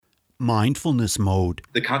mindfulness mode.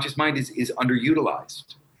 The conscious mind is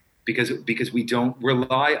underutilized because we don't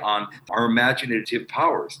rely on our imaginative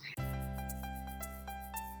powers.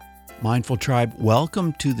 Mindful Tribe,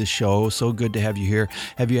 welcome to the show. So good to have you here.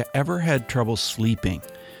 Have you ever had trouble sleeping?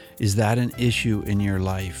 Is that an issue in your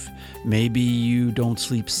life? Maybe you don't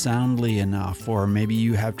sleep soundly enough, or maybe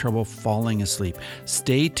you have trouble falling asleep.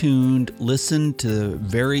 Stay tuned, listen to the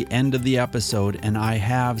very end of the episode, and I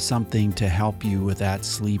have something to help you with that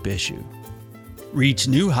sleep issue. Reach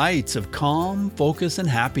new heights of calm, focus, and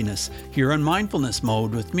happiness here on Mindfulness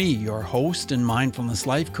Mode with me, your host and mindfulness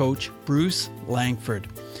life coach, Bruce Langford.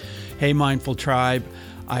 Hey, Mindful Tribe,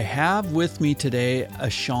 I have with me today a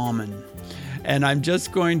shaman. And I'm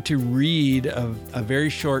just going to read a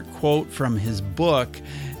very short quote from his book.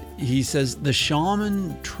 He says, "The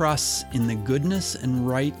shaman trusts in the goodness and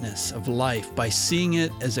rightness of life by seeing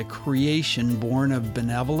it as a creation born of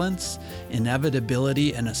benevolence,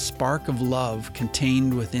 inevitability, and a spark of love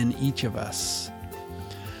contained within each of us."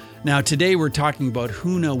 Now, today we're talking about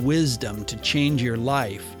Huna wisdom to change your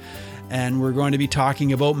life. And we're going to be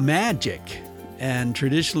talking about magic. And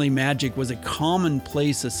traditionally, magic was a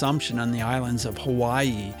commonplace assumption on the islands of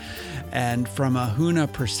Hawaii. And from a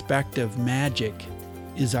Huna perspective, magic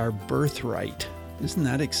is our birthright. Isn't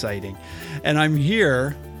that exciting? And I'm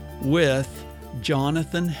here with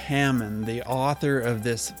Jonathan Hammond, the author of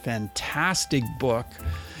this fantastic book.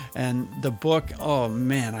 And the book, oh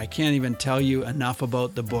man, I can't even tell you enough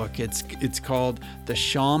about the book. It's called The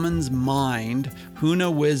Shaman's Mind,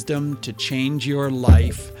 Huna Wisdom to Change Your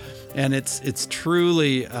Life. And it's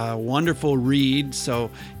truly a wonderful read, so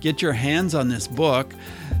get your hands on this book.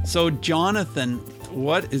 So Jonathan,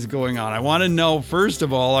 what is going on? I want to know, first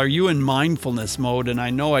of all, are you in mindfulness mode? And I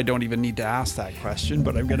know I don't even need to ask that question,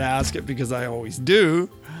 but I'm going to ask it because I always do.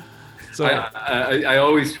 So I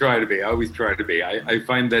always try to be. I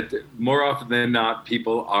find that more often than not,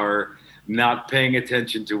 people are not paying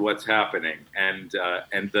attention to what's happening, and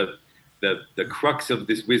the crux of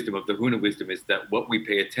this wisdom, of the Huna wisdom, is that what we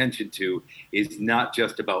pay attention to is not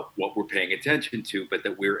just about what we're paying attention to, but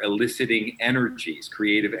that we're eliciting energies,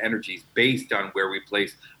 creative energies, based on where we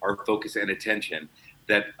place our focus and attention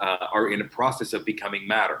that are in a process of becoming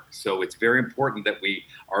matter. So it's very important that we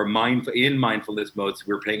are mindful in mindfulness mode. So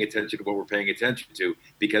we're paying attention to what we're paying attention to,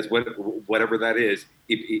 because whatever that is,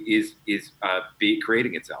 it is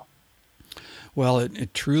creating itself. Well,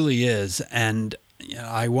 it truly is. And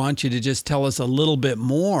I want you to just tell us a little bit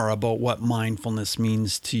more about what mindfulness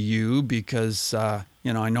means to you, because I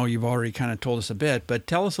know you've already kind of told us a bit, but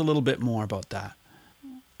tell us a little bit more about that.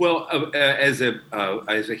 Well, as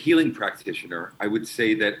a healing practitioner, I would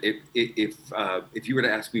say that if you were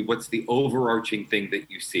to ask me what's the overarching thing that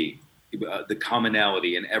you see, the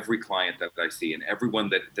commonality in every client that I see and everyone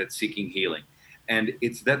that's seeking healing, and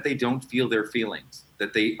it's that they don't feel their feelings,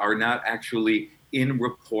 that they are not actually in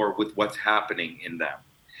rapport with what's happening in them.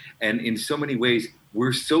 And in so many ways,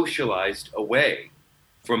 we're socialized away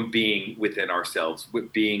from being within ourselves,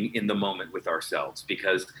 with being in the moment with ourselves,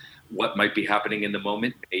 because what might be happening in the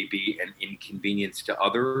moment may be an inconvenience to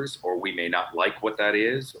others, or we may not like what that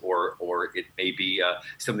is, or it may be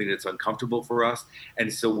something that's uncomfortable for us.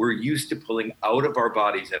 And so we're used to pulling out of our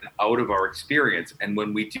bodies and out of our experience. And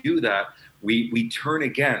when we do that, we turn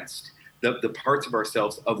against the parts of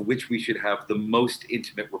ourselves of which we should have the most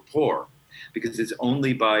intimate rapport, because it's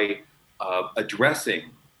only by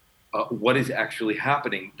addressing what is actually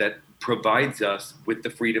happening that provides us with the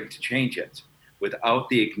freedom to change it. Without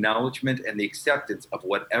the acknowledgement and the acceptance of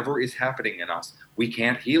whatever is happening in us, we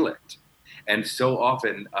can't heal it. And so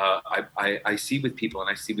often I see with people and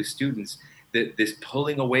I see with students that this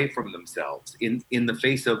pulling away from themselves in the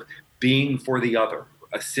face of being for the other,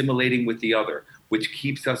 assimilating with the other, which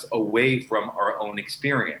keeps us away from our own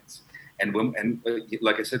experience. And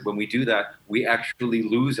like I said, when we do that, we actually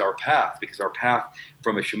lose our path, because our path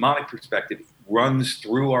from a shamanic perspective runs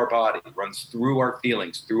through our body, runs through our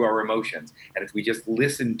feelings, through our emotions. And if we just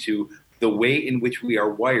listen to the way in which we are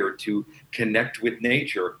wired to connect with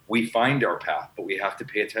nature, we find our path, but we have to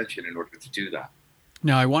pay attention in order to do that.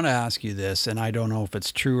 Now, I want to ask you this, and I don't know if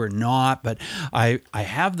it's true or not, but I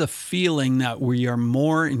have the feeling that we are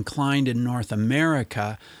more inclined in North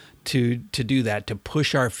America to do that, to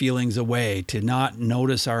push our feelings away, to not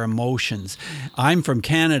notice our emotions. I'm from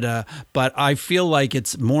Canada, but I feel like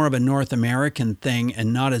it's more of a North American thing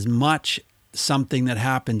and not as much something that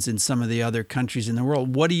happens in some of the other countries in the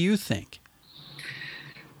world. What do you think?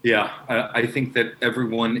 Yeah, I think that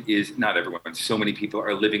everyone is not everyone. So many people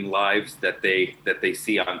are living lives that they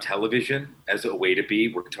see on television as a way to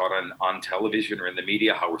be. We're taught on television or in the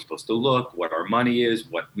media how we're supposed to look, what our money is,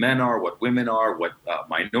 what men are, what women are, what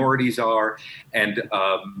minorities are, and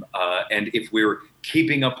if we're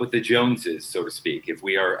keeping up with the Joneses, so to speak, if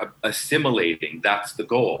we are assimilating, that's the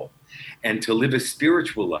goal. And to live a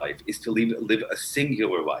spiritual life is to live a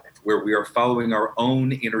singular life where we are following our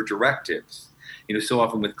own inner directives. So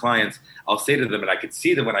often with clients, I'll say to them, and I can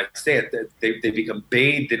see them when I say it, that they become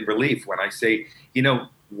bathed in relief when I say,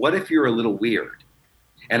 what if you're a little weird?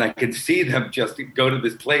 And I can see them just go to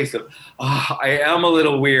this place of, I am a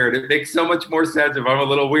little weird. It makes so much more sense if I'm a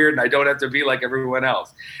little weird and I don't have to be like everyone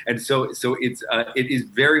else. And so it is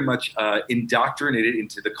very much indoctrinated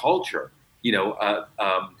into the culture,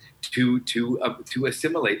 to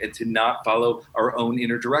assimilate and to not follow our own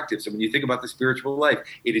inner directives. So when you think about the spiritual life,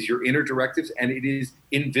 it is your inner directives and it is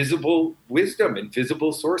invisible wisdom,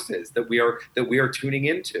 invisible sources that we are tuning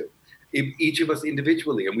into. Each of us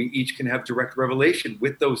individually, and we each can have direct revelation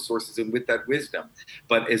with those sources and with that wisdom.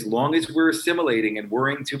 But as long as we're assimilating and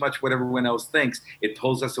worrying too much what everyone else thinks, it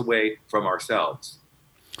pulls us away from ourselves.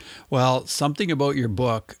 Well, something about your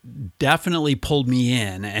book definitely pulled me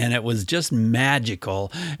in, and it was just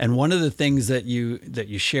magical. And one of the things that you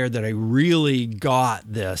shared that I really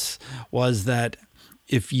got this was that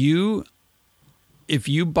if you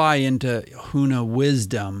buy into Huna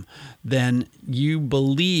wisdom, then you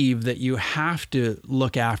believe that you have to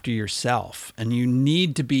look after yourself and you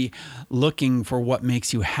need to be looking for what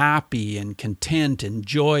makes you happy and content and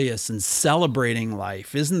joyous and celebrating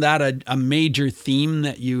life. Isn't that a major theme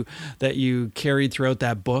that you carried throughout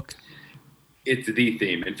that book? It's the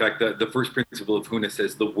theme. In fact, the first principle of Huna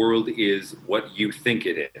says the world is what you think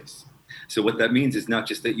it is. So what that means is not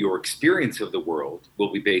just that your experience of the world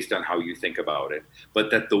will be based on how you think about it, but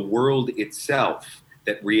that the world itself,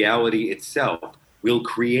 that reality itself, will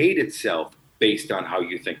create itself based on how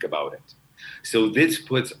you think about it. So this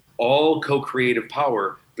puts all co-creative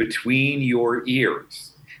power between your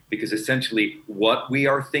ears, because essentially what we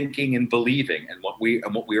are thinking and believing and what we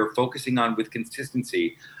are focusing on with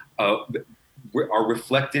consistency are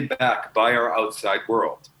reflected back by our outside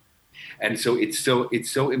world. And so it's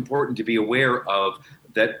so important to be aware of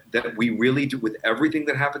that we really do, with everything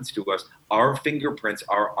that happens to us, our fingerprints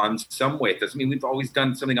are on some way. It doesn't mean we've always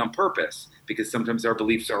done something on purpose, because sometimes our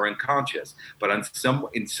beliefs are unconscious, but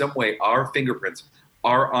in some way our fingerprints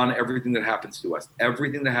are on everything that happens to us.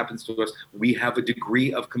 Everything that happens to us, we have a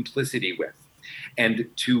degree of complicity with. And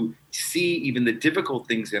to see even the difficult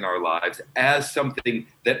things in our lives as something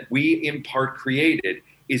that we in part created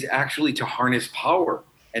is actually to harness power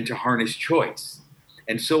and to harness choice.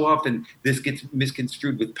 And so often this gets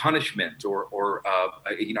misconstrued with punishment or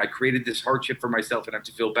I created this hardship for myself and I have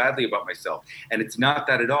to feel badly about myself. And it's not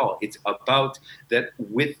that at all. It's about that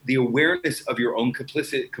with the awareness of your own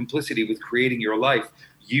complicity with creating your life,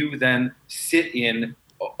 you then sit in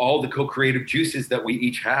all the co-creative juices that we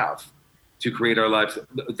each have to create our lives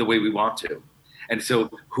the way we want to. And so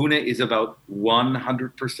Huna is about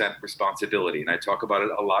 100% responsibility. And I talk about it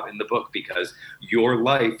a lot in the book because your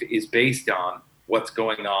life is based on what's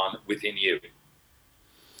going on within you.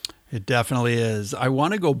 It definitely is. I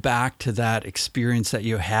want to go back to that experience that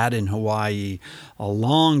you had in Hawaii a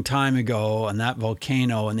long time ago and that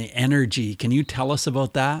volcano and the energy. Can you tell us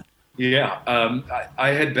about that? Yeah, I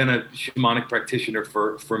had been a shamanic practitioner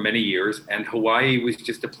for many years, and Hawaii was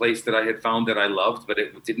just a place that I had found that I loved, but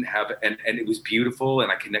it didn't have, and it was beautiful,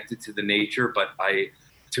 and I connected to the nature. But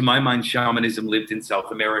to my mind, shamanism lived in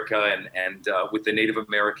South America and with the Native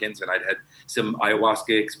Americans, and I'd had some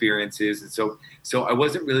ayahuasca experiences, and so I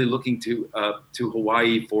wasn't really looking to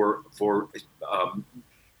Hawaii for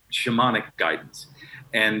shamanic guidance.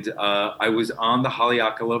 And I was on the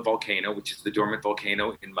Haleakala volcano, which is the dormant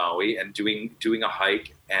volcano in Maui, and doing a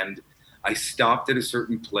hike. And I stopped at a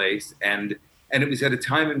certain place, and it was at a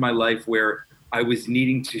time in my life where I was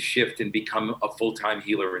needing to shift and become a full-time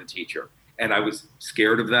healer and teacher. And I was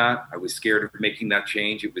scared of that. I was scared of making that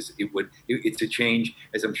change. It's a change,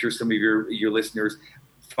 as I'm sure some of your listeners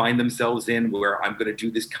find themselves in, where I'm going to do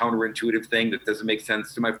this counterintuitive thing that doesn't make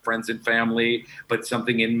sense to my friends and family, but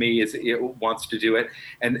something in me wants to do it.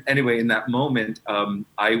 And anyway, in that moment,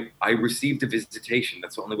 I received a visitation.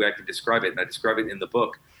 That's the only way I can describe it. And I describe it in the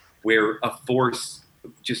book, where a force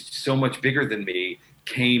just so much bigger than me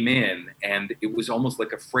came in, and it was almost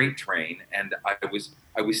like a freight train. And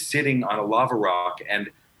I was sitting on a lava rock, and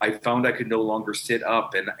I found I could no longer sit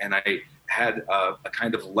up, and I had a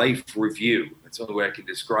kind of life review. That's the only way I can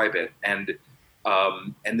describe it. And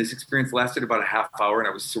And this experience lasted about a half hour, and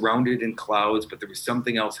I was surrounded in clouds, but there was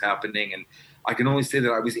something else happening. And I can only say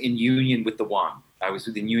that I was in union with the One. I was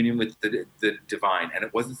in union with the divine, and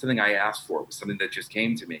it wasn't something I asked for. It was something that just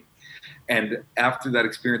came to me. And after that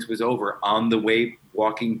experience was over, on the way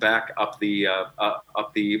walking back up the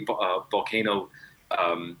volcano,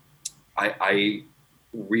 I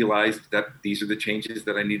realized that these are the changes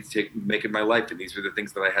that I needed to make in my life, and these were the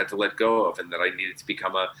things that I had to let go of, and that I needed to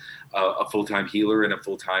become a full-time healer and a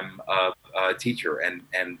full-time teacher.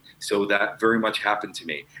 And so that very much happened to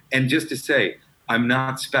me. And just to say, I'm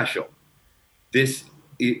not special. This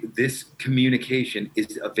communication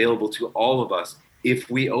is available to all of us if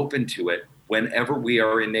we open to it whenever we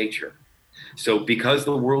are in nature. So because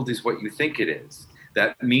the world is what you think it is,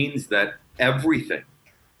 that means that everything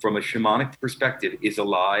from a shamanic perspective is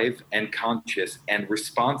alive and conscious and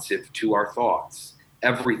responsive to our thoughts,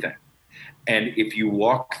 everything. And if you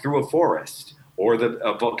walk through a forest or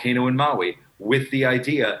a volcano in Maui with the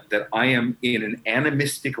idea that I am in an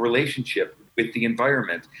animistic relationship with the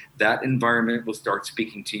environment, that environment will start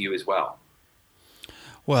speaking to you as well.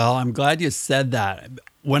 Well, I'm glad you said that.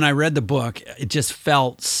 When I read the book, it just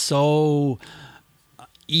felt so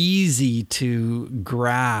easy to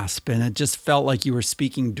grasp, and it just felt like you were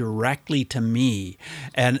speaking directly to me.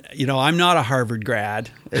 And I'm not a Harvard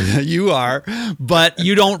grad, you are, but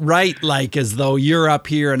you don't write like as though you're up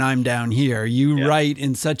here and I'm down here. You write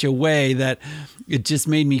in such a way that it just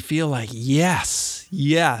made me feel like, yes,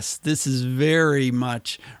 this is very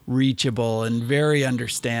much reachable and very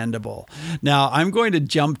understandable. Now, I'm going to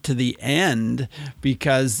jump to the end,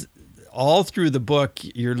 because all through the book,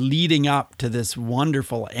 you're leading up to this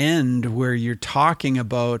wonderful end where you're talking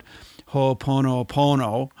about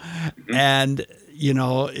Ho'oponopono. And,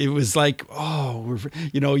 it was like,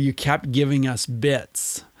 you kept giving us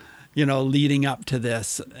bits, leading up to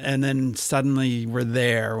this. And then suddenly we're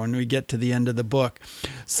there when we get to the end of the book.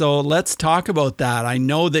 So let's talk about that. I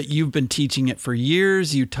know that you've been teaching it for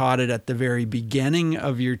years. You taught it at the very beginning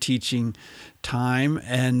of your teaching time,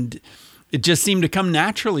 and it just seemed to come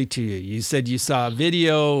naturally to you. You said you saw a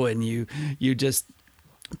video and you just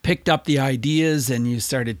picked up the ideas and you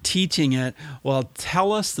started teaching it. Well,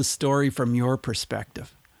 tell us the story from your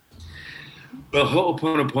perspective. Well,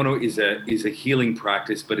 Ho'oponopono is a healing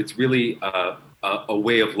practice, but it's really a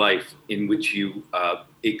way of life in which you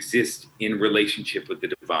exist in relationship with the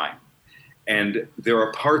divine. And there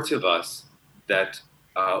are parts of us that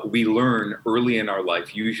we learn early in our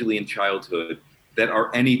life, usually in childhood,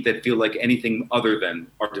 that feel like anything other than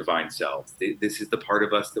our divine selves. This is the part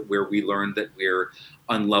of us where we learn that we're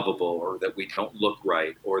unlovable, or that we don't look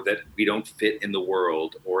right, or that we don't fit in the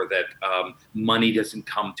world, or that money doesn't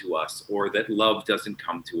come to us, or that love doesn't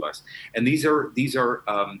come to us. And these are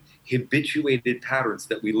habituated patterns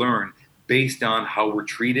that we learn based on how we're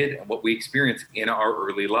treated and what we experience in our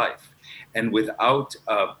early life. And without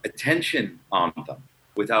attention on them,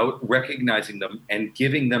 without recognizing them and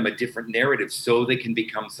giving them a different narrative so they can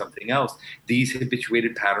become something else, these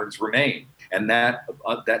habituated patterns remain. And that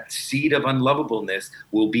seed of unlovableness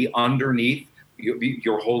will be underneath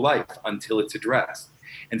your whole life until it's addressed.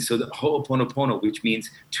 And so the Ho'oponopono, which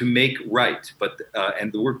means to make right,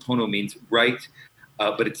 and the word pono means right,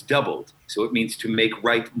 but it's doubled. So it means to make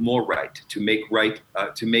right more right, to make right,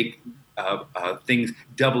 things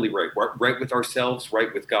doubly right, right with ourselves,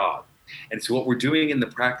 right with God. And so what we're doing in the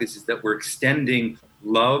practice is that we're extending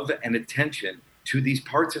love and attention to these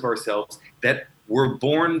parts of ourselves that were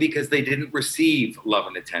born because they didn't receive love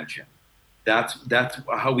and attention. That's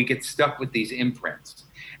how we get stuck with these imprints.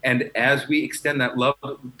 And as we extend that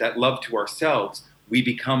love to ourselves, we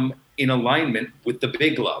become in alignment with the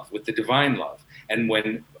big love, with the divine love. And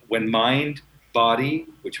when mind, body,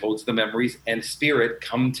 which holds the memories, and spirit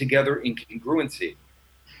come together in congruency,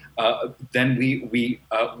 then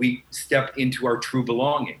we step into our true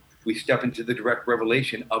belonging. We step into the direct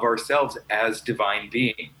revelation of ourselves as divine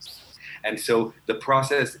beings. And so the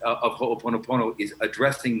process of Ho'oponopono is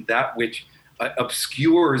addressing that which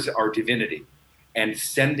obscures our divinity and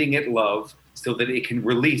sending it love so that it can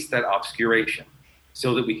release that obscuration,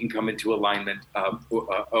 so that we can come into alignment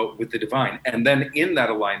with the divine. And then in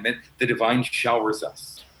that alignment, the divine showers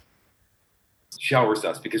us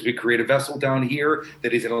because we create a vessel down here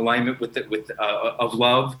that is in alignment of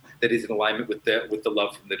love, that is in alignment with the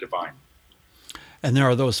love from the divine. And there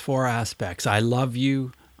are those four aspects. I love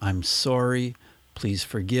you, I'm sorry, please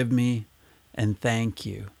forgive me, and thank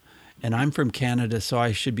you. And I'm from Canada, so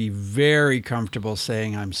I should be very comfortable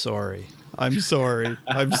saying I'm sorry. I'm sorry.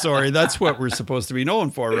 I'm sorry. That's what we're supposed to be known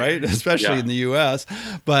for, right? Especially in the US.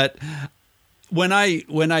 But when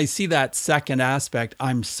I see that second aspect,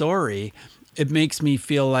 I'm sorry, it makes me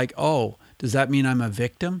feel like, oh, does that mean I'm a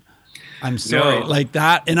victim? I'm sorry, No. like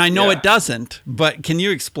that. And I know Yeah. it doesn't, but can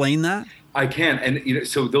you explain that? I can, and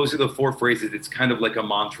so those are the four phrases. It's kind of like a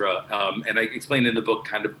mantra, and I explain in the book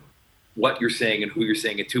kind of what you're saying and who you're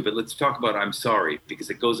saying it to. But let's talk about "I'm sorry" because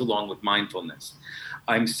it goes along with mindfulness.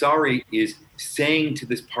 I'm sorry is saying to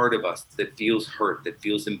this part of us that feels hurt, that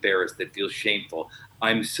feels embarrassed, that feels shameful,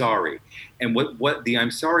 I'm sorry. And what the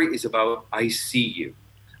I'm sorry is about, I see you.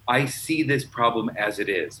 I see this problem as it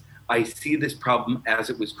is. I see this problem as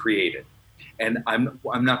it was created. And I'm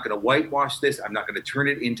not going to whitewash this. I'm not going to turn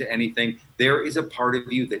it into anything. There is a part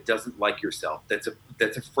of you that doesn't like yourself.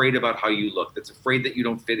 That's afraid about how you look. That's afraid that you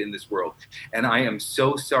don't fit in this world. And I am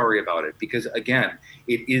so sorry about it because, again,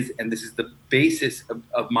 it is, and this is the basis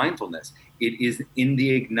of mindfulness. It is in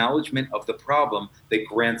the acknowledgement of the problem that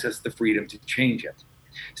grants us the freedom to change it.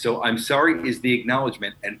 So I'm sorry is the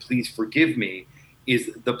acknowledgement, and please forgive me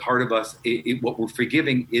is the part of us. What we're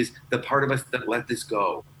forgiving is the part of us that let this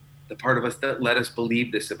go. The part of us that let us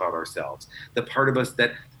believe this about ourselves, the part of us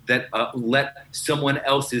that let someone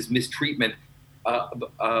else's mistreatment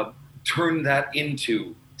turn that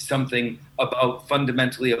into something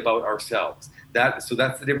fundamentally about ourselves. So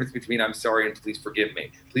that's the difference between I'm sorry and please forgive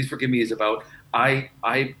me. Please forgive me is about I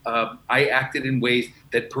acted in ways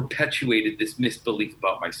that perpetuated this misbelief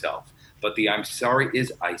about myself. But the I'm sorry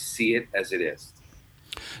is I see it as it is.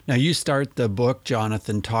 Now, you start the book,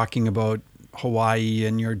 Jonathan, talking about Hawaii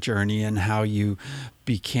and your journey and how you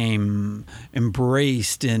became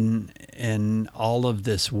embraced in all of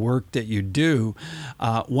this work that you do.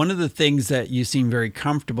 One of the things that you seem very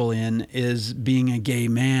comfortable in is being a gay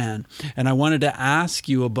man. And I wanted to ask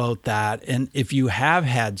you about that and if you have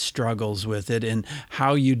had struggles with it and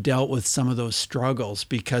how you dealt with some of those struggles,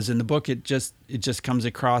 because in the book it just comes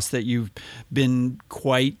across that you've been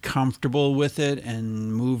quite comfortable with it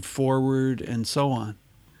and moved forward and so on.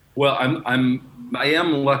 Well, I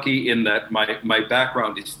am lucky in that my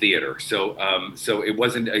background is theater, so it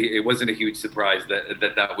wasn't a huge surprise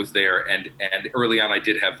that was there, and early on I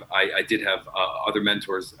did have other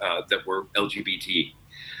mentors that were LGBT,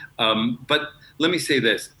 but let me say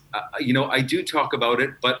this, I do talk about it,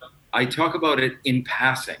 but I talk about it in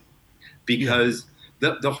passing, because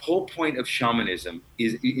the whole point of shamanism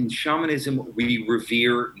is in shamanism we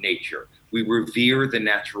revere nature, we revere the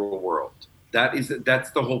natural world.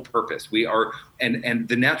 That's the whole purpose. We are, and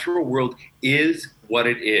the natural world is what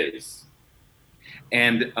it is,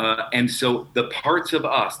 and so the parts of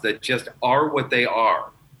us that just are what they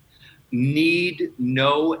are need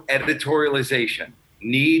no editorialization,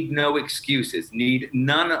 need no excuses, need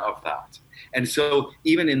none of that. And so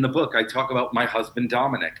even in the book, I talk about my husband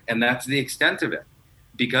Dominic, and that's the extent of it,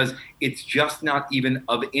 because it's just not even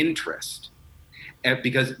of interest.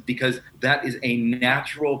 Because that is a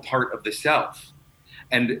natural part of the self,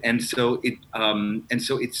 and so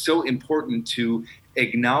it's so important to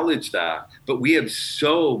acknowledge that. But we have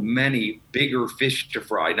so many bigger fish to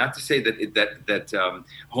fry. Not to say that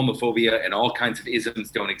homophobia and all kinds of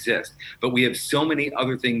isms don't exist, but we have so many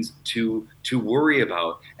other things to worry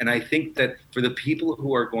about. And I think that for the people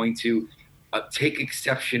who are going to take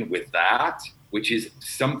exception with that, which is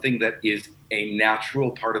something that is a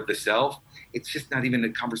natural part of the self, it's just not even a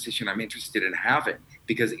conversation I'm interested in having,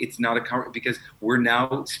 because it's not because we're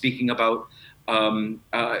now speaking about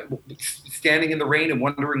standing in the rain and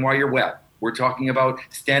wondering why you're wet. We're talking about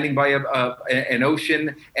standing by an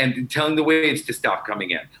ocean and telling the waves to stop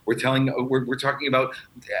coming in. We're talking about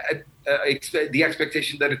the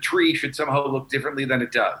expectation that a tree should somehow look differently than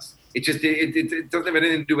it does. It doesn't have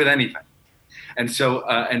anything to do with anything. And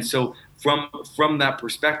so from that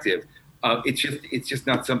perspective, it's just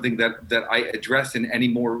not something that I address in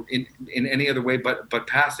any other way but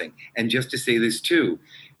passing. And just to say this too,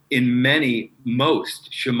 in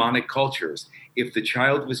most shamanic cultures, if the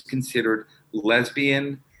child was considered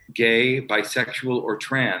lesbian, gay, bisexual, or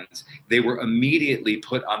trans, they were immediately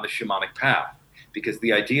put on the shamanic path, because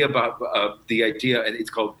the idea and it's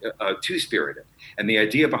called two-spirited, and the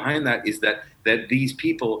idea behind that is that these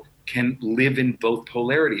people can live in both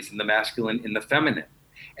polarities, in the masculine, in the feminine.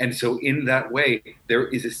 And so in that way, there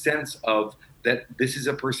is a sense of that this is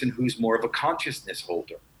a person who's more of a consciousness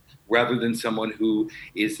holder, rather than someone who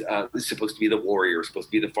is supposed to be the warrior, supposed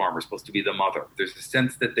to be the farmer, supposed to be the mother. There's a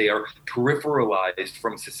sense that they are peripheralized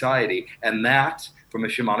from society, and that, from a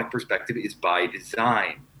shamanic perspective, is by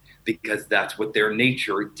design, because that's what their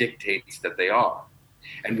nature dictates that they are.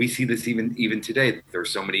 And we see this even today. There are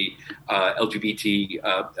so many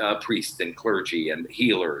LGBT priests and clergy and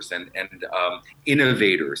healers and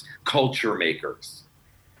innovators, culture makers,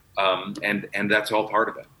 and that's all part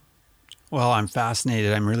of it. Well, I'm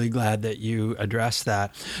fascinated. I'm really glad that you addressed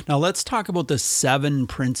that. Now, let's talk about the 7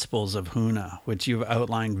 principles of Huna, which you've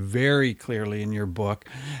outlined very clearly in your book.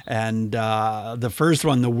 And the first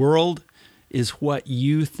one, the world is what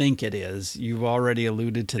you think it is. You've already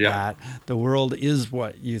alluded to that. The world is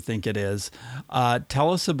what you think it is.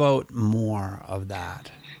 Tell us about more of that.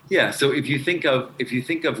 Yeah. So if you think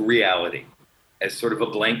of reality as sort of a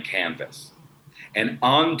blank canvas, and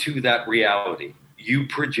onto that reality, you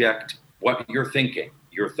project what you're thinking,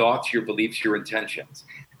 your thoughts, your beliefs, your intentions,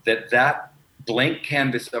 that blank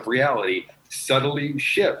canvas of reality subtly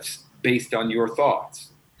shifts based on your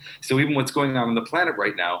thoughts. So even what's going on the planet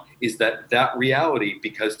right now is that reality,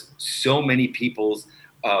 because so many people's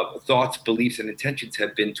thoughts, beliefs, and intentions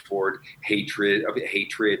have been toward hatred,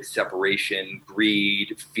 separation,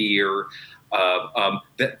 greed, fear,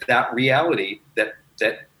 that reality that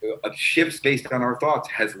shifts based on our thoughts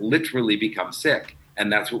has literally become sick.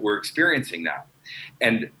 And that's what we're experiencing now.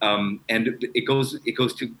 And it goes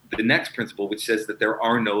to the next principle, which says that there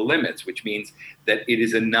are no limits, which means that it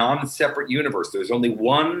is a non-separate universe. There's only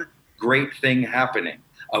one great thing happening,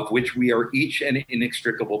 of which we are each an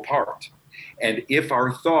inextricable part. And if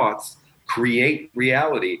our thoughts create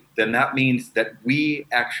reality, then that means that we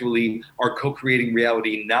actually are co-creating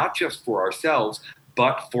reality, not just for ourselves,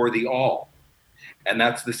 but for the all. And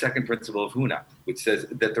that's the second principle of Huna, which says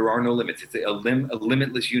that there are no limits. It's a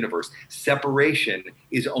limitless universe. Separation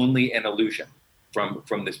is only an illusion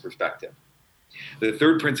from this perspective. The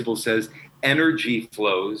third principle says energy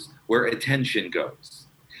flows where attention goes.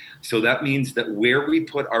 So that means that where we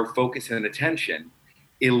put our focus and attention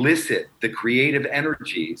elicit the creative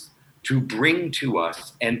energies to bring to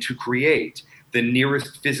us and to create the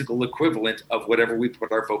nearest physical equivalent of whatever we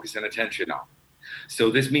put our focus and attention on. So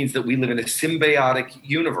this means that we live in a symbiotic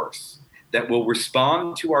universe that will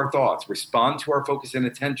respond to our thoughts, respond to our focus and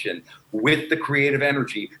attention with the creative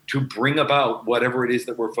energy to bring about whatever it is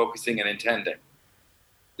that we're focusing and intending.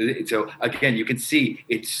 So again, you can see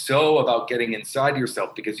it's so about getting inside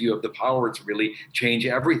yourself, because you have the power to really change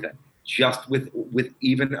everything just with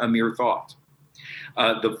even a mere thought.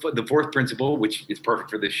 The fourth principle, which is perfect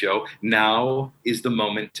for this show, now is the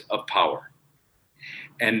moment of power.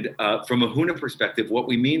 And from a Huna perspective, what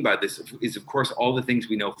we mean by this is, of course, all the things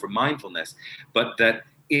we know from mindfulness, but that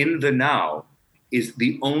in the now is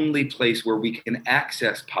the only place where we can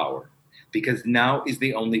access power, because now is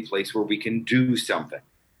the only place where we can do something.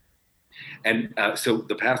 And so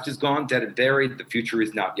the past is gone, dead and buried. The future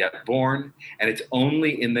is not yet born. And it's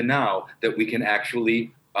only in the now that we can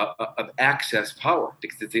actually access power,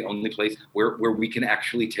 because it's the only place where we can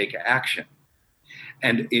actually take action.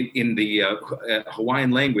 And in the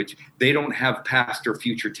Hawaiian language, they don't have past or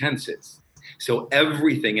future tenses. So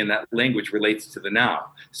everything in that language relates to the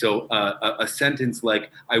now. So a sentence like,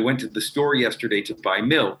 I went to the store yesterday to buy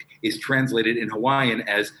milk, is translated in Hawaiian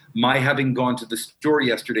as, my having gone to the store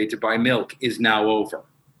yesterday to buy milk is now over.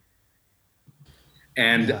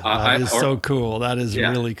 And that is so cool. That is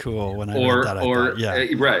really cool. When I read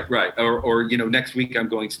that, right. Or next week I'm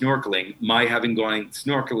going snorkeling. My having gone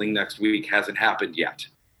snorkeling next week hasn't happened yet.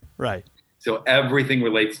 Right. So everything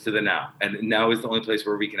relates to the now, and now is the only place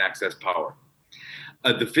where we can access power.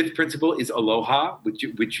 The fifth principle is aloha, which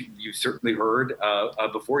you've certainly heard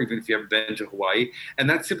before, even if you haven't been to Hawaii. And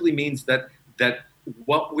that simply means that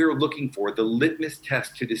what we're looking for, the litmus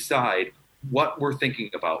test to decide what we're thinking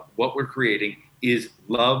about, what we're creating, is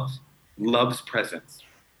love's presence,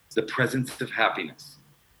 the presence of happiness.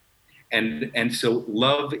 And so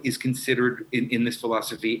love is considered in this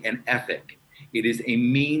philosophy an ethic. It is a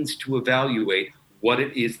means to evaluate what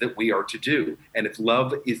it is that we are to do. And if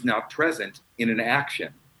love is not present in an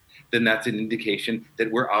action, then that's an indication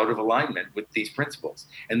that we're out of alignment with these principles.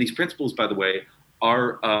 And these principles, by the way,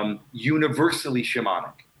 are universally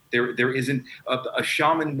shamanic. There isn't a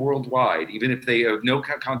shaman worldwide, even if they have no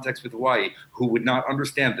context with Hawaii, who would not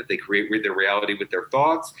understand that they create their reality with their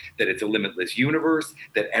thoughts, that it's a limitless universe,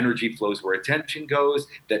 that energy flows where attention goes,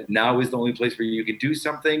 that now is the only place where you can do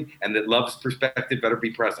something, and that love's perspective better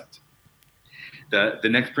be present. The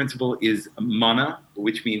next principle is mana,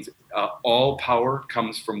 which means all power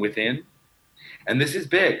comes from within. And this is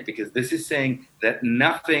big, because this is saying that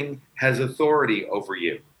nothing has authority over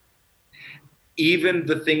you. Even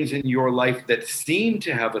the things in your life that seem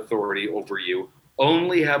to have authority over you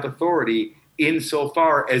only have authority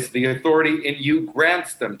insofar as the authority in you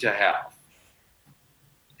grants them to have.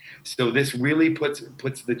 So this really puts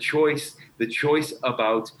the choice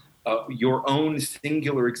about your own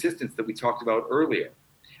singular existence that we talked about earlier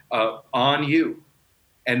on you.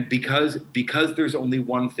 And because there's only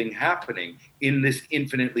one thing happening in this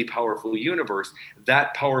infinitely powerful universe,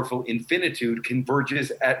 that powerful infinitude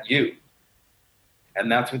converges at you.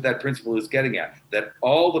 And that's what that principle is getting at, that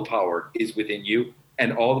all the power is within you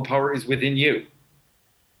and all the power is within you.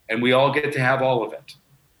 And we all get to have all of it.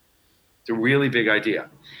 It's a really big idea.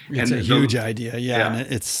 It's a huge idea. Yeah.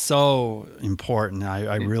 And it's so important.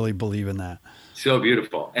 I really believe in that. So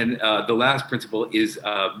beautiful. And the last principle is,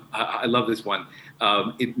 I love this one.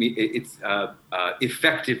 It's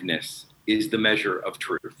effectiveness is the measure of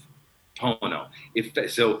truth. Pono.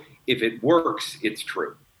 So if it works, it's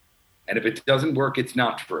true. And if it doesn't work, it's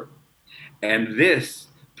not true. And this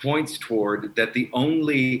points toward that the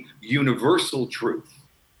only universal truth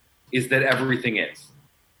is that everything is.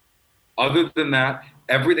 Other than that,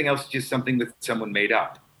 everything else is just something that someone made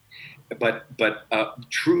up. But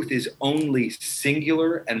truth is only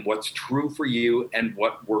singular, and what's true for you and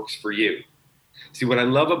what works for you. See, what I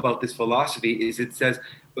love about this philosophy is it says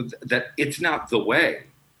that it's not the way.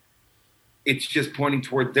 It's just pointing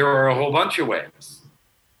toward there are a whole bunch of ways.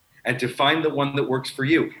 And to find the one that works for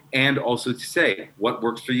you, and also to say what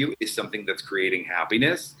works for you is something that's creating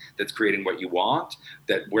happiness, that's creating what you want,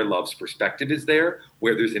 that where love's perspective is there,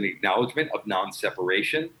 where there's an acknowledgement of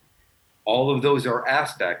non-separation. All of those are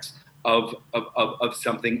aspects of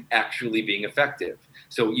something actually being effective.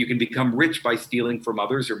 So you can become rich by stealing from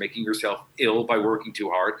others or making yourself ill by working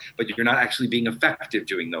too hard, but you're not actually being effective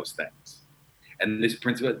doing those things. And this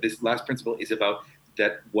last principle is about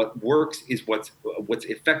that what works is what's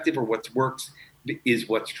effective, or what works is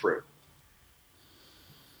what's true.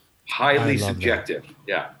 Highly subjective. That.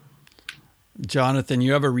 Yeah. Jonathan,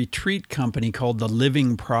 you have a retreat company called The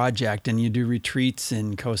Living Project, and you do retreats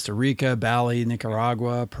in Costa Rica, Bali,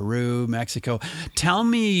 Nicaragua, Peru, Mexico. Tell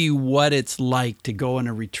me what it's like to go on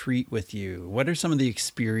a retreat with you. What are some of the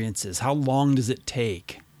experiences? How long does it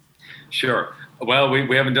take? Sure. Well,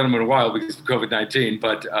 we haven't done them in a while because of COVID-19,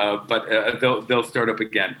 but they'll start up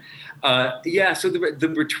again. So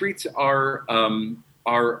the retreats are a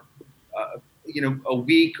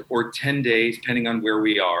week or 10 days, depending on where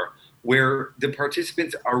we are, where the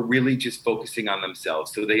participants are really just focusing on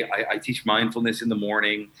themselves. So I teach mindfulness in the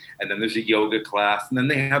morning, and then there's a yoga class, and then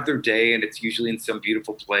they have their day, and it's usually in some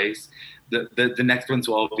beautiful place. The next ones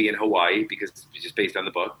will all be in Hawaii because it's just based on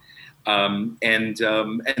the book. And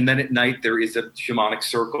then at night there is a shamanic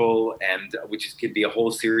circle, and which can be a whole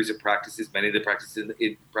series of practices. Many of the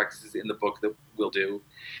practices in the book that we'll do,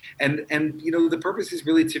 and the purpose is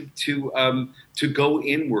really to go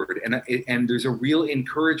inward, and there's a real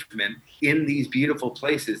encouragement in these beautiful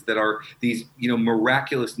places that are these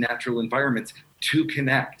miraculous natural environments to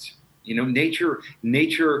connect.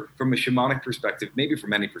 Nature from a shamanic perspective, maybe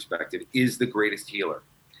from any perspective, is the greatest healer.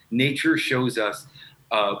 Nature shows us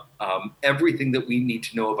everything that we need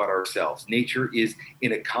to know about ourselves. Nature is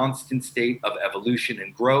in a constant state of evolution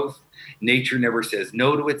and growth. Nature never says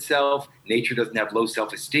no to itself. Nature doesn't have low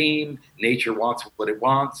self-esteem. Nature wants what it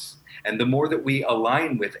wants. And the more that we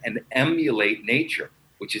align with and emulate nature,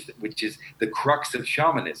 which is the crux of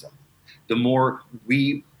shamanism, the more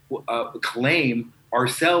we claim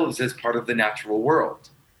ourselves as part of the natural world.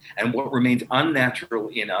 And what remains unnatural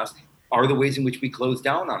in us are the ways in which we close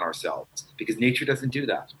down on ourselves, because nature doesn't do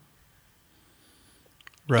that.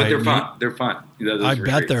 Right. But they're fun. They're fun. I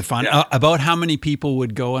bet they're fun. Yeah. About how many people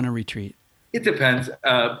would go on a retreat? It depends.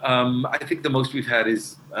 I think the most we've had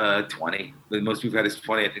is 20. The most we've had is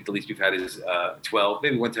 20. I think the least we've had is 12.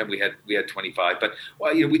 Maybe one time we had 25. But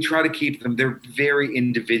we try to keep them. They're very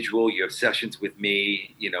individual. You have sessions with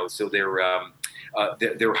me, so they're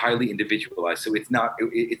highly individualized. So it's not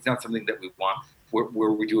something that we want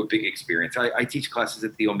where we do a big experience. I teach classes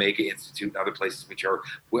at the Omega Institute and other places, which are,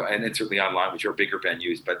 and certainly online, which are bigger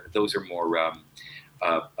venues, but those are more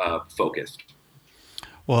focused.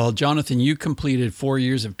 Well, Jonathan, you completed 4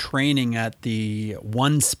 years of training at the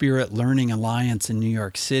One Spirit Learning Alliance in New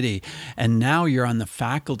York City, and now you're on the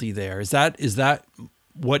faculty there. Is that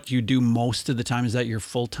what you do most of the time? Is that your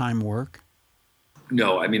full-time work?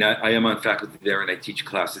 No, I mean, I am on faculty there, and I teach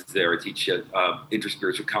classes there. I teach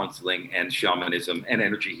interspiritual counseling and shamanism and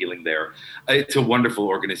energy healing there. It's a wonderful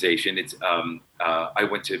organization. It's I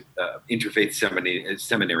went to Interfaith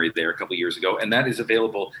Seminary there a couple of years ago, and that is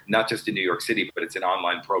available not just in New York City, but it's an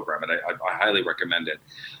online program, and I highly recommend it.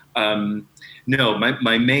 No,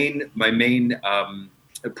 my main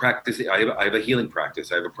practice. I have a healing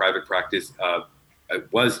practice. I have a private practice. It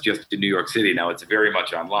was just in New York City. Now it's very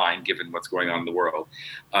much online, given what's going on in the world.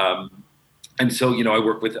 And so, I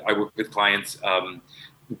work with clients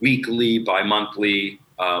weekly, bi-monthly.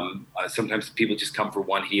 Sometimes people just come for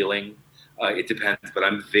one healing. it depends, but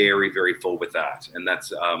I'm very, very full with that. And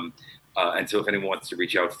that's, and so if anyone wants to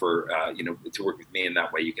reach out for, to work with me in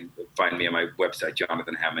that way, you can find me on my website,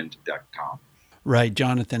 jonathanhammond.com. Right,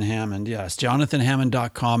 Jonathan Hammond, yes.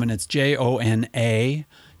 JonathanHammond.com, and it's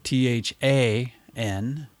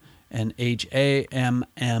JonathanHammond and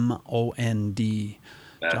HAMMOND.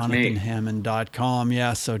 That's JonathanHammond.com.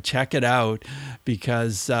 Yeah, so check it out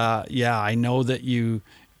because, I know that you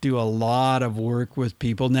do a lot of work with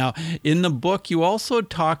people. Now, in the book, you also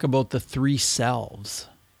talk about the 3 selves.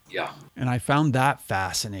 Yeah. And I found that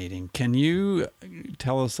fascinating. Can you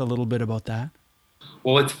tell us a little bit about that?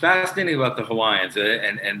 Well, it's fascinating about the Hawaiians,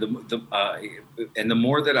 and the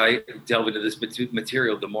more that I delve into this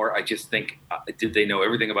material, the more I just think, did they know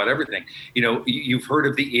everything about everything? You know, you've heard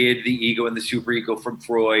of the id, the ego, and the superego from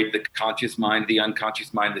Freud, the conscious mind, the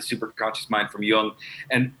unconscious mind, the superconscious mind from Jung,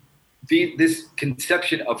 and this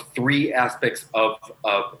conception of 3 aspects of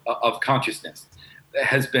consciousness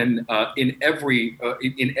has been in every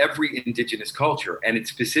indigenous culture, and it's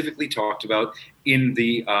specifically talked about in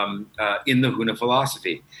the Huna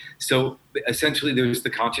philosophy. So essentially, there's the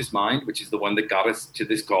conscious mind, which is the one that got us to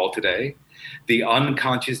this call today. The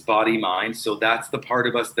unconscious body mind, so that's the part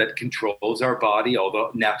of us that controls our body, all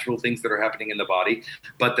the natural things that are happening in the body,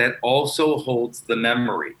 but that also holds the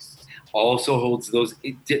memories, also holds those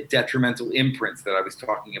detrimental imprints that I was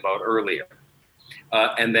talking about earlier.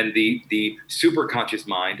 And then the superconscious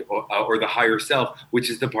mind, or the higher self, which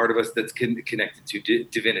is the part of us that's connected to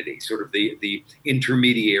divinity, sort of the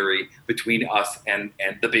intermediary between us and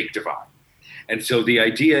the big divine. And so the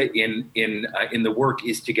idea in the work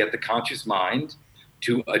is to get the conscious mind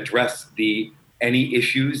to address any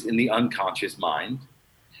issues in the unconscious mind,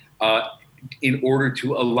 in order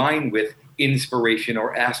to align with inspiration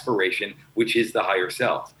or aspiration, which is the higher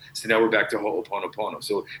self. So now we're back to Ho'oponopono.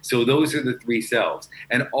 So those are the 3 selves.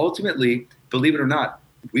 And ultimately, believe it or not,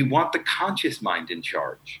 we want the conscious mind in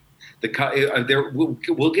charge.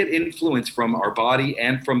 We'll get influence from our body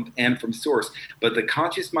and from source, but the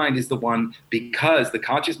conscious mind is the one, because the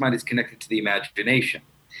conscious mind is connected to the imagination.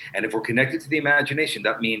 And if we're connected to the imagination,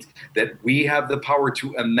 that means that we have the power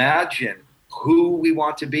to imagine who we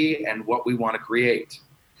want to be and what we want to create.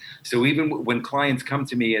 So even when clients come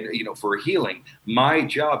to me and for a healing, my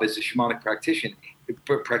job as a shamanic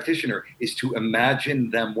practitioner is to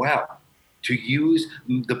imagine them well, to use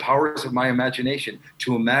the powers of my imagination,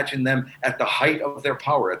 to imagine them at the height of their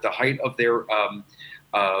power, at the height of their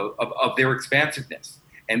expansiveness.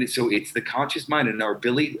 And so it's the conscious mind and our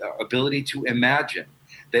ability to imagine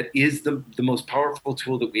that is the most powerful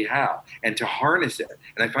tool that we have, and to harness it.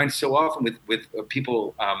 And I find so often with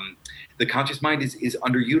people, the conscious mind is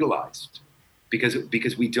underutilized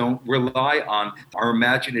because we don't rely on our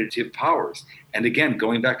imaginative powers. And again,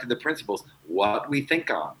 going back to the principles, what we think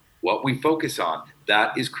on, what we focus on,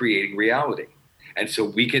 that is creating reality. And so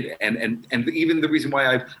we could, and even the reason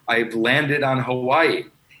why I've landed on Hawaii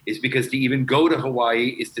is because to even go to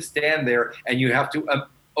Hawaii is to stand there and you have to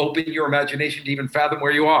open your imagination to even fathom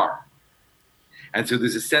where you are. And so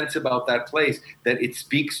there's a sense about that place that it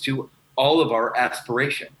speaks to all of our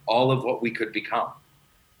aspiration, all of what we could become.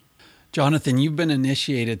 Jonathan, you've been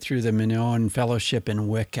initiated through the Minoan Fellowship in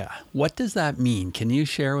Wicca. What does that mean? Can you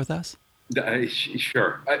share with us?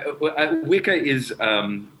 Sure. Wicca is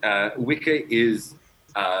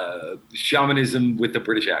shamanism with the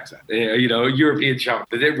British accent. European shaman.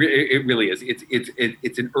 It really is.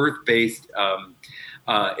 It's an earth-based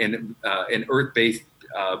an earth-based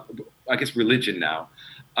I guess religion now.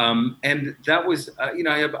 And that was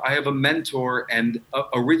I have a mentor, and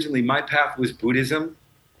originally my path was Buddhism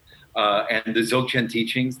and the Dzogchen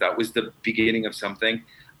teachings. That was the beginning of something.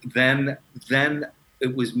 Then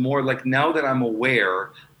it was more like, now that I'm aware,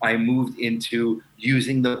 I moved into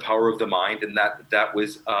using the power of the mind, and that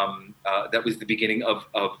was the beginning of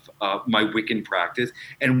my Wiccan practice.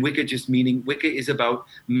 And Wicca Wicca is about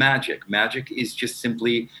magic. Magic is just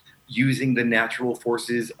simply using the natural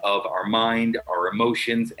forces of our mind, our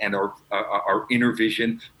emotions, and our inner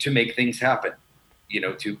vision to make things happen.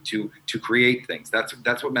 To create things.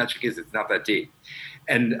 That's what magic is. It's not that deep.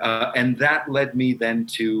 And that led me then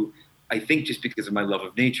to, I think, just because of my love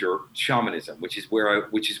of nature, shamanism, which is where I've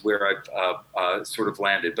sort of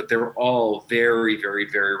landed. But they're all very, very,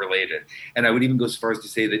 very related. And I would even go as far as to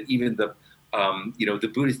say that even the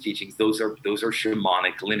Buddhist teachings, those are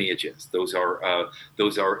shamanic lineages.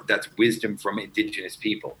 That's wisdom from indigenous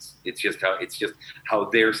peoples. It's just how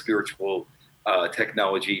their spiritual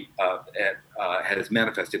technology has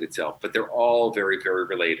manifested itself. But they're all very, very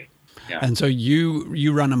related. Yeah. And so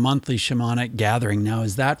you run a monthly shamanic gathering now.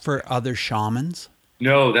 Is that for other shamans?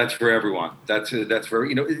 No, that's for everyone. That's for,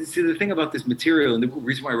 see, the thing about this material, and the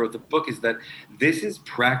reason why I wrote the book, is that this is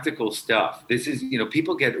practical stuff. This is,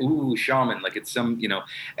 people get, ooh, shaman, like it's some,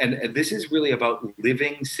 and this is really about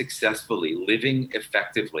living successfully, living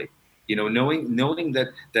effectively. Knowing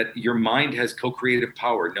that your mind has co-creative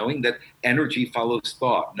power, knowing that energy follows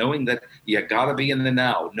thought, knowing that you gotta be in the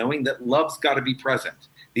now, knowing that love's gotta be present.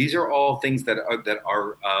 These are all things that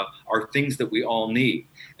are things that we all need.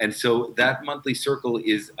 And so that monthly circle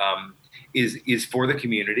is for the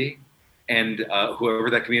community, and whoever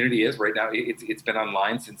that community is right now. It's been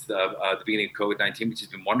online since the beginning of COVID-19, which has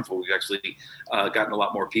been wonderful. We've actually gotten a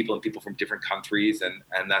lot more people, and people from different countries, and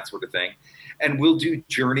that sort of thing. And we'll do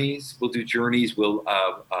journeys. We'll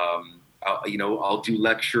I'll do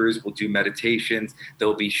lectures. We'll do meditations.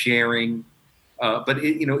 There'll be sharing. But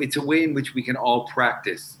it's a way in which we can all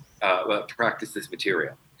practice this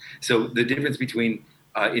material. So the difference between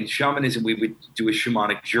in shamanism, we would do a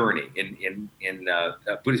shamanic journey. In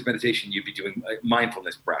Buddhist meditation, you'd be doing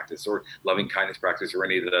mindfulness practice or loving kindness practice or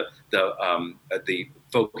any of the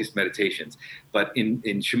focused meditations. But in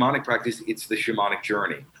shamanic practice, it's the shamanic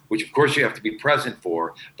journey, which of course you have to be present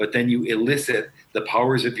for. But then you elicit the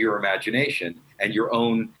powers of your imagination and your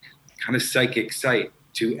own kind of psychic sight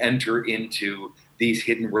to enter into these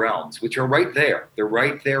hidden realms, which are right there. They're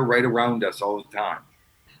right there, right around us all the time.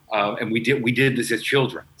 And we did this as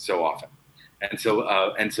children so often. And so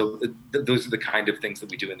those are the kind of things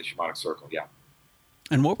that we do in the shamanic circle. Yeah.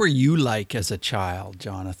 And what were you like as a child,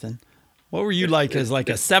 Jonathan? What were you like as like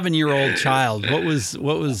a 7-year-old child? What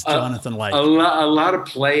was Jonathan like? A lot of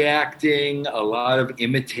play acting, a lot of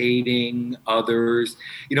imitating others.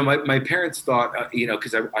 My parents thought,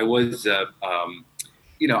 because I was,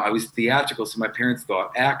 I was theatrical, so my parents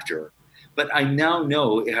thought actor. But I now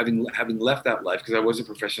know, having left that life, because I was a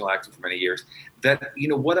professional actor for many years, that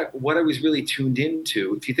what I was really tuned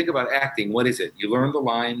into. If you think about acting, what is it? You learn the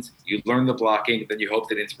lines, you learn the blocking, then you hope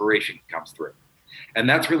that inspiration comes through, and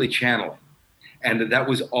that's really channeling. And that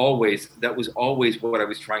was always what I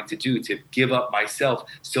was trying to do, to give up myself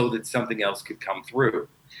so that something else could come through.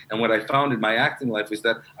 And what I found in my acting life was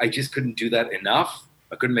that I just couldn't do that enough.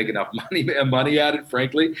 I couldn't make enough money at it,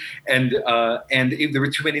 frankly, and there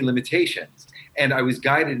were too many limitations. And I was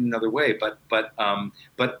guided another way. But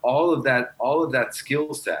all of that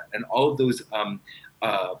skill set and all of those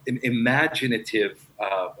imaginative,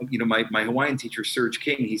 my Hawaiian teacher Serge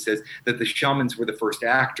King, he says that the shamans were the first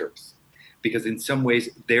actors, because in some ways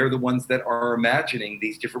they're the ones that are imagining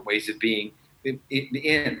these different ways of being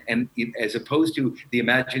and as opposed to the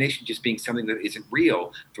imagination just being something that isn't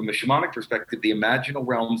real. From a shamanic perspective, the imaginal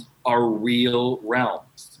realms are real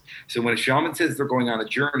realms. So when a shaman says they're going on a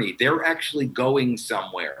journey, they're actually going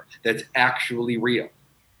somewhere that's actually real.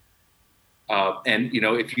 And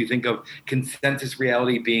if you think of consensus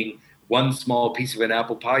reality being one small piece of an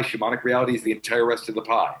apple pie, shamanic reality is the entire rest of the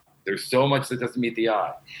pie. There's so much that doesn't meet the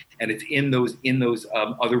eye, and it's in those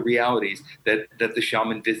other realities that the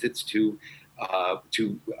shaman visits to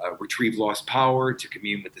retrieve lost power, to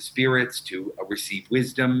commune with the spirits, to receive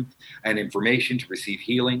wisdom and information, to receive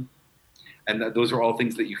healing. And those are all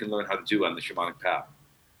things that you can learn how to do on the shamanic path.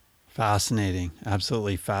 Fascinating.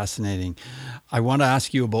 Absolutely fascinating. I want to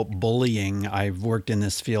ask you about bullying. I've worked in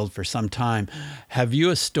this field for some time. Have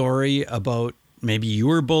you a story about maybe you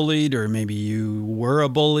were bullied, or maybe you were a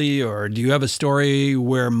bully, or do you have a story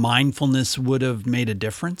where mindfulness would have made a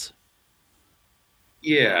difference?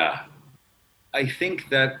 Yeah. I think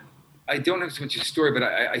that I don't have so much a story, but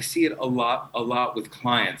I see it a lot with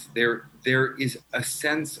clients. There is a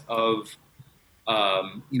sense of,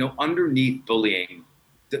 underneath bullying,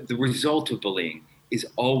 the result of bullying is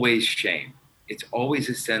always shame. It's always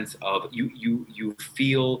a sense of you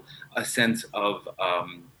feel a sense of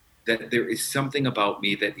that there is something about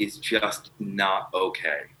me that is just not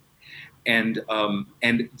okay, and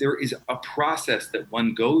there is a process that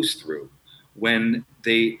one goes through when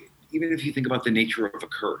they. Even if you think about the nature of a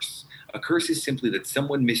curse is simply that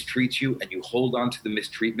someone mistreats you and you hold on to the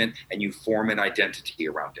mistreatment and you form an identity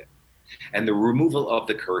around it. And the removal of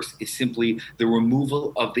the curse is simply the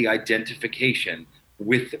removal of the identification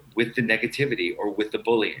with the negativity or with the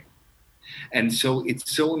bullying. And so it's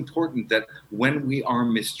so important that when we are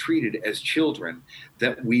mistreated as children,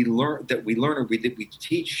 that we learn that we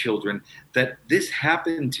teach children that this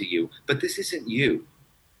happened to you, but this isn't you.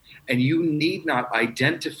 And you need not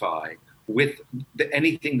identify with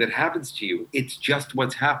anything that happens to you. It's just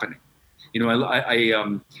what's happening. You know,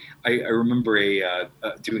 I remember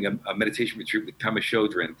doing a meditation retreat with Pema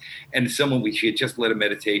Chodron, and she had just led a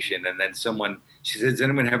meditation, and then she said, "Does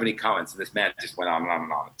anyone have any comments?" And this man just went on and on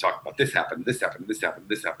and on, talked about this happened, this happened, this happened,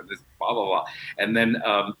 this happened, this blah blah blah, and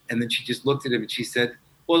then she just looked at him and she said,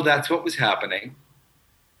 "Well, that's what was happening."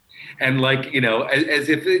 And like, you know, as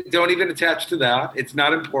if don't even attach to that. It's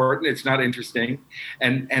not important. It's not interesting.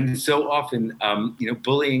 And so often, you know,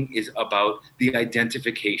 bullying is about the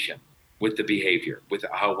identification with the behavior, with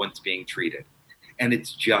how one's being treated. And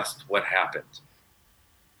it's just what happened.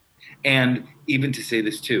 And even to say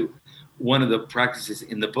this too, one of the practices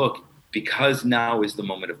in the book, because now is the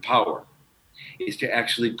moment of power, is to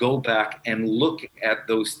actually go back and look at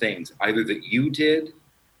those things, either that you did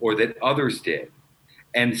or that others did,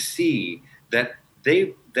 and see that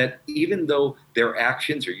even though their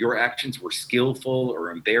actions or your actions were skillful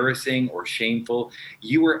or embarrassing or shameful,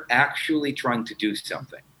 you were actually trying to do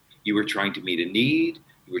something. You were trying to meet a need.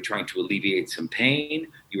 You were trying to alleviate some pain.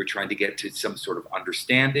 You were trying to get to some sort of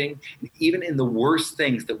understanding. And even in the worst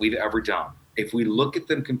things that we've ever done, if we look at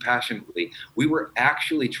them compassionately, we were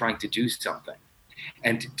actually trying to do something.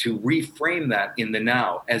 And to reframe that in the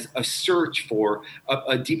now as a search for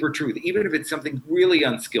a deeper truth, even if it's something really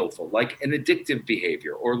unskillful, like an addictive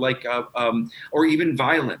behavior or like or even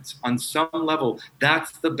violence on some level,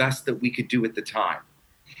 that's the best that we could do at the time.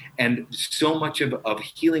 And so much of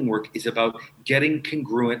healing work is about getting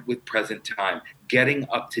congruent with present time, getting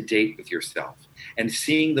up to date with yourself, and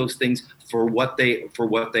seeing those things for what they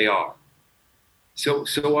are. So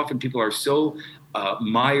often people are so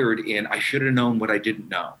mired in, I should have known what I didn't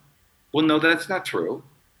know. Well, no, that's not true.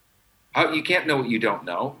 You can't know what you don't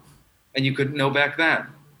know, and you couldn't know back then.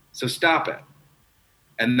 So stop it.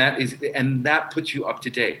 And that puts you up to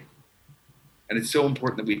date. And it's so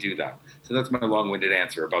important that we do that. So that's my long-winded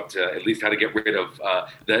answer about at least how to get rid of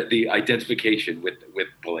the identification with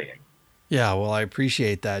bullying. Yeah, well, I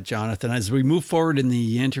appreciate that, Jonathan. As we move forward in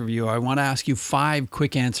the interview, I want to ask you 5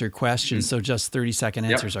 quick answer questions. So just 30-second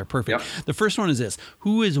answers are perfect. Yep. The first one is this: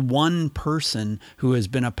 who is one person who has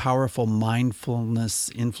been a powerful mindfulness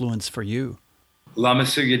influence for you? Lama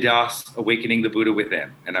Surya Das, Awakening the Buddha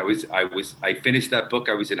Within. And I finished that book.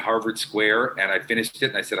 I was in Harvard Square and I finished it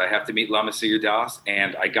and I said, I have to meet Lama Surya Das.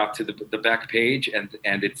 And I got to the back page and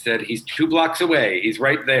it said, he's 2 blocks away. He's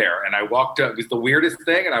right there. And I walked up. It was the weirdest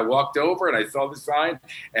thing. And I walked over and I saw the sign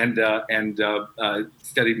and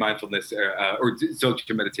studied mindfulness or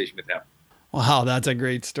Dzogchen meditation with him. Wow, that's a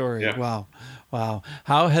great story. Yeah. Wow.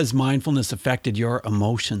 How has mindfulness affected your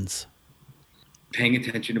emotions? Paying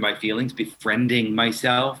attention to my feelings, befriending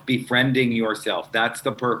myself, befriending yourself. That's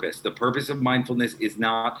the purpose. The purpose of mindfulness is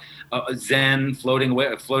not Zen floating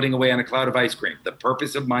away on a cloud of ice cream. The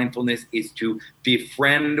purpose of mindfulness is to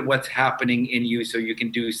befriend what's happening in you so you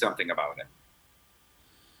can do something about it.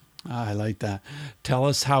 I like that. Tell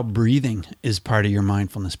us how breathing is part of your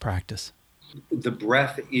mindfulness practice. The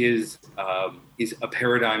breath is a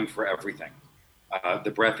paradigm for everything.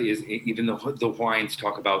 The breath is, even the Hawaiians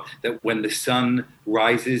talk about that when the sun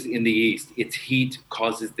rises in the east, its heat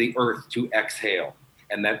causes the earth to exhale.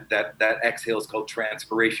 And that exhale is called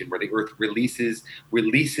transpiration, where the earth releases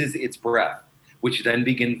its breath, which then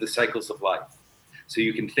begins the cycles of life. So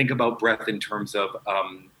you can think about breath in terms of,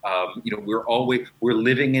 we're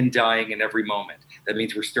living and dying in every moment. That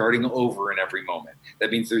means we're starting over in every moment.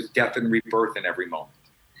 That means there's death and rebirth in every moment.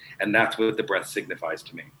 And that's what the breath signifies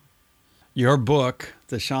to me. Your book,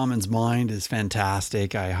 The Shaman's Mind, is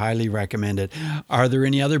fantastic. I highly recommend it. Are there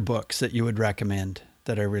any other books that you would recommend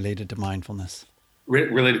that are related to mindfulness?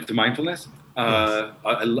 Related to mindfulness? Yes.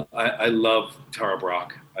 I love Tara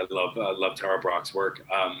Brach. I love Tara Brach's work.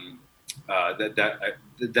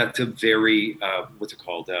 That's a very what's it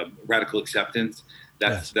called? Radical Acceptance.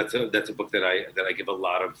 That's a book that I give a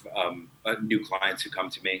lot of new clients who come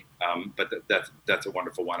to me. But that's a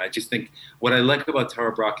wonderful one. I just think what I like about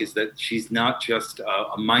Tara Brach is that she's not just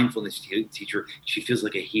a mindfulness teacher. She feels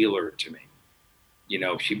like a healer to me. You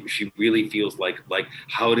know, she really feels like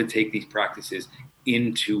how to take these practices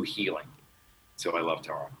into healing. So I love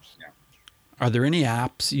Tara. Yeah. Are there any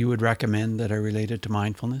apps you would recommend that are related to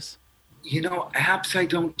mindfulness? You know, apps I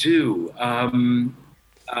don't do.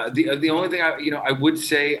 The only thing I would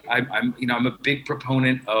say I'm a big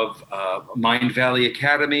proponent of Mind Valley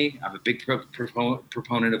Academy. I'm a big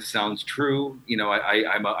proponent of Sounds True. You know,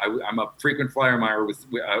 I'm a frequent flyer miler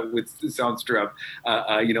with Sounds True.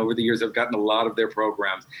 Over the years I've gotten a lot of their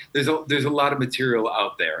programs. There's a lot of material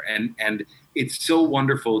out there, and it's so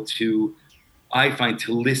wonderful I find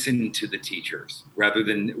to listen to the teachers rather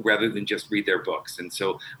than just read their books. And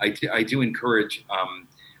so I do encourage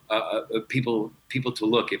people to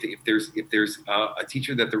look. If there's a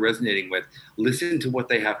teacher that they're resonating with, listen to what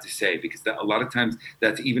they have to say, because a lot of times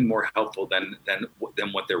that's even more helpful than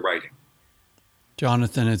what they're writing.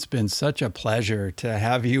 Jonathan, it's been such a pleasure to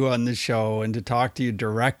have you on the show and to talk to you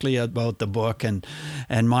directly about the book and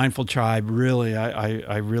Mindful Tribe. Really,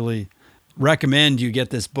 I really recommend you get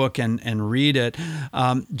this book and read it.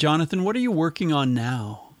 Jonathan, what are you working on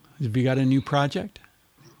now? Have you got a new project?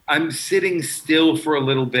 I'm sitting still for a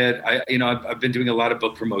little bit. I've been doing a lot of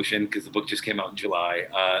book promotion because the book just came out in July.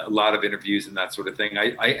 A lot of interviews and that sort of thing.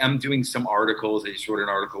 I am doing some articles. I just wrote an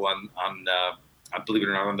article on believe it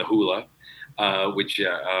or not, on the hula, which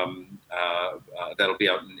that'll be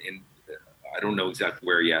out in I don't know exactly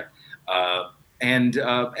where yet. And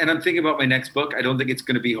I'm thinking about my next book. I don't think it's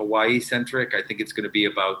going to be Hawaii centric. I think it's going to be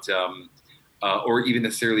about, or even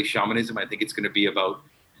necessarily shamanism. I think it's going to be about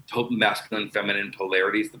masculine and feminine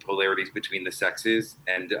polarities, the polarities between the sexes,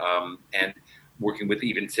 and working with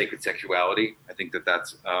even sacred sexuality. I think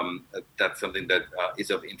that's something that is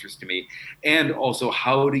of interest to me, and also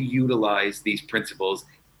how to utilize these principles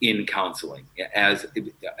in counseling as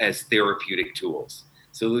therapeutic tools.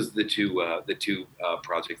 So those are the two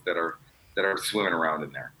projects that are swimming around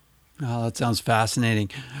in there. Oh, that sounds fascinating.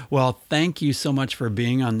 Well, thank you so much for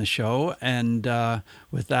being on the show. And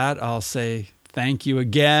with that, I'll say thank you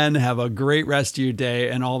again. Have a great rest of your day,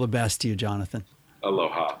 and all the best to you, Jonathan.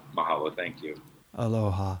 Aloha. Mahalo. Thank you.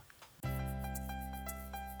 Aloha.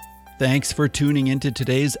 Thanks for tuning into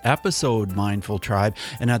today's episode, Mindful Tribe.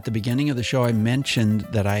 And at the beginning of the show, I mentioned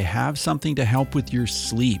that I have something to help with your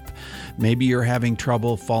sleep. Maybe you're having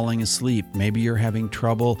trouble falling asleep. Maybe you're having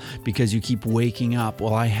trouble because you keep waking up.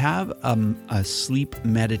 Well, I have a sleep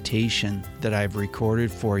meditation that I've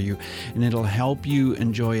recorded for you, and it'll help you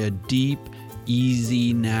enjoy a deep,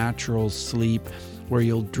 easy, natural sleep where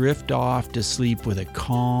you'll drift off to sleep with a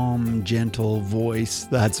calm, gentle voice.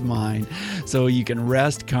 That's mine. So you can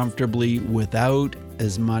rest comfortably without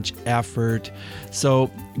as much effort. So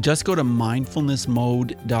just go to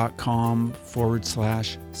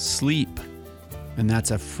mindfulnessmode.com/sleep. And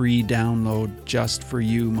that's a free download just for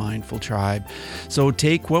you, Mindful Tribe. So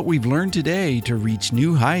take what we've learned today to reach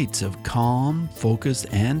new heights of calm, focus,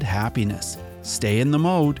 and happiness. Stay in the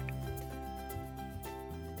mode.